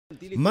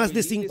Más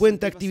de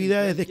 50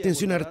 actividades de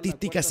extensión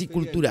artísticas y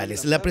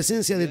culturales, la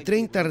presencia de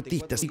 30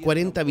 artistas y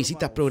 40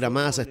 visitas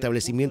programadas a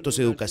establecimientos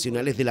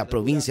educacionales de la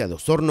provincia de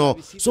Osorno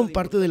son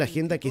parte de la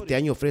agenda que este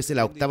año ofrece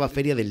la octava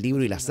Feria del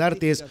Libro y las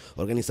Artes,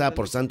 organizada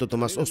por Santo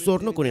Tomás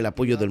Osorno con el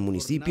apoyo del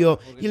municipio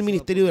y el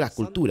Ministerio de las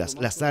Culturas,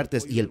 las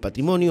Artes y el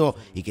Patrimonio,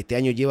 y que este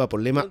año lleva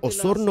por lema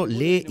Osorno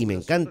lee y me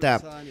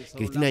encanta.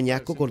 Cristina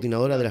Añasco,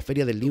 coordinadora de la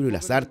Feria del Libro y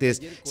las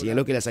Artes,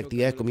 señaló que las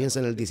actividades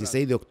comienzan el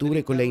 16 de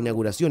octubre con la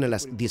inauguración a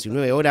las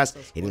 19 horas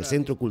en el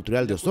Centro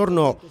Cultural de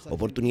Osorno,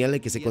 oportunidad en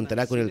que se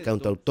contará con el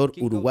cantautor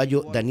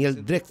uruguayo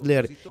Daniel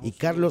Drexler y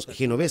Carlos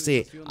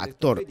Genovese,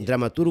 actor,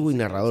 dramaturgo y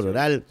narrador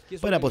oral,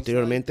 para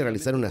posteriormente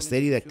realizar una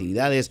serie de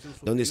actividades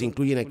donde se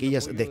incluyen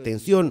aquellas de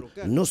extensión,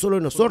 no solo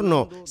en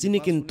Osorno,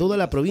 sino que en toda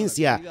la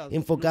provincia,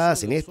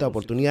 enfocadas en esta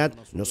oportunidad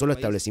no solo a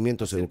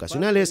establecimientos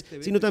educacionales,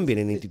 sino también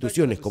en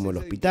instituciones como el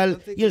Hospital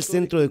y el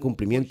Centro de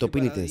Cumplimiento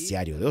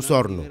Penitenciario de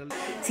Osorno.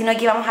 Sino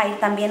que vamos a ir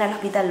también al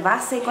Hospital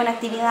Base con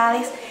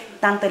actividades,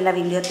 tanto en la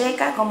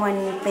biblioteca como en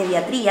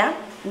pediatría.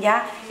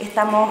 Ya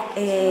estamos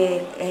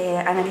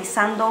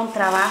analizando un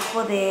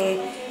trabajo de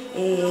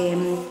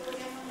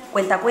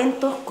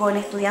cuentacuentos con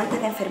estudiantes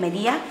de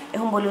enfermería.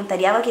 Es un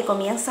voluntariado que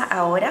comienza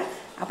ahora,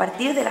 a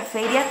partir de la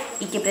feria,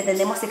 y que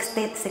pretendemos se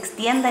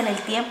extienda en el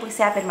tiempo y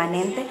sea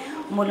permanente.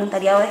 Un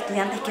voluntariado de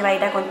estudiantes que va a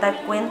ir a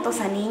contar cuentos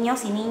a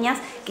niños y niñas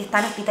que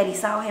están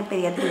hospitalizados en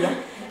pediatría.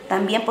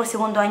 También por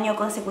segundo año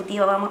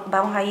consecutivo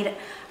vamos a ir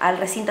al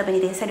recinto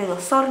penitenciario de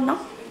Osorno.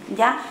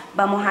 Ya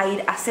vamos a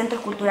ir a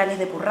centros culturales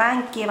de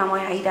Purranque, vamos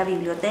a ir a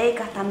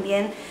bibliotecas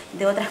también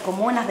de otras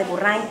comunas de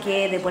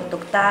Purranque, de Puerto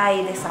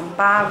Octay, de San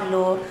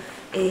Pablo.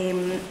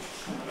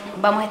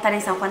 Vamos a estar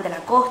en San Juan de la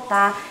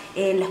Costa,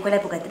 en la Escuela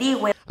de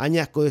Pucatrihue.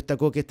 Añasco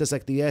destacó que estas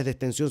actividades de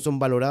extensión son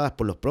valoradas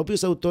por los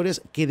propios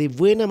autores que de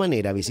buena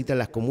manera visitan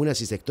las comunas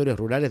y sectores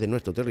rurales de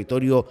nuestro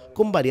territorio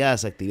con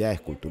variadas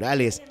actividades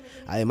culturales.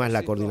 Además,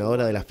 la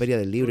coordinadora de la Feria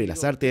del Libro y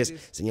las Artes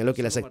señaló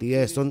que las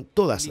actividades son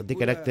todas de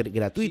carácter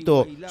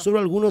gratuito. Solo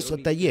algunos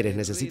talleres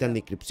necesitan de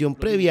inscripción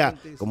previa,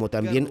 como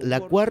también la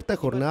cuarta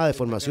jornada de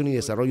formación y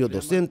desarrollo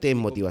docente en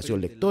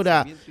motivación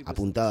lectora,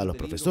 apuntada a los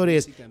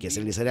profesores, que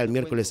se realizará el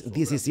miércoles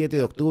 17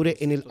 de octubre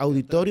en el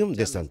auditorium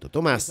de Santo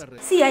Tomás.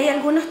 Sí, hay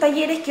algunos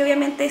talleres que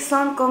obviamente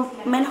son con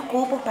menos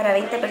cupos para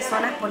 20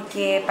 personas,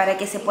 porque para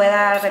que se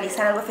pueda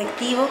realizar algo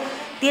efectivo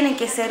tienen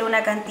que ser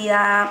una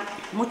cantidad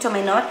mucho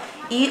menor,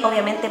 y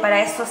obviamente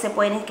para eso se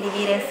pueden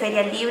inscribir en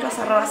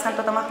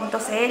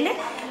ferialibros@santotomas.cl.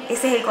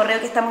 Ese es el correo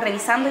que estamos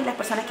revisando, y las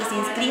personas que se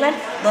inscriban,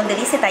 donde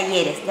dice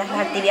talleres, ya las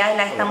actividades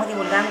las estamos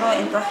divulgando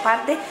en todas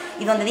partes,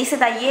 y donde dice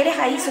talleres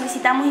ahí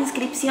solicitamos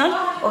inscripción.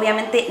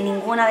 Obviamente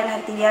ninguna de las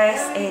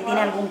actividades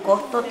tiene algún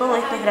costo, todo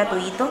esto es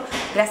gratuito,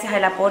 gracias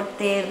al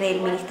aporte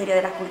del Ministerio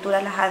de las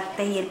Culturas, las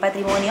Artes y el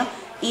Patrimonio,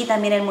 y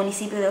también el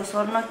municipio de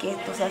Osorno, que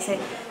esto se hace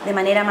de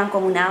manera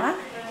mancomunada.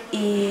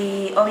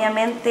 Y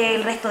obviamente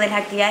el resto de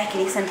las actividades que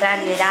dice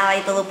entrada liberada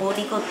y todo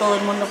público, todo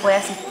el mundo puede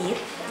asistir.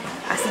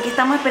 Así que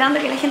estamos esperando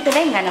que la gente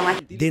venga nomás.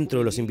 Dentro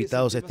de los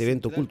invitados a este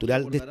evento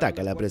cultural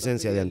destaca la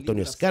presencia de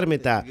Antonio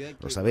Escármeta,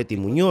 Rosabeti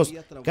Muñoz,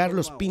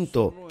 Carlos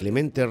Pinto,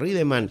 Clemente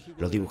Riedemann,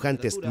 los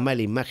dibujantes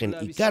Mala Imagen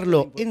y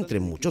Carlo, entre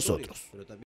muchos otros.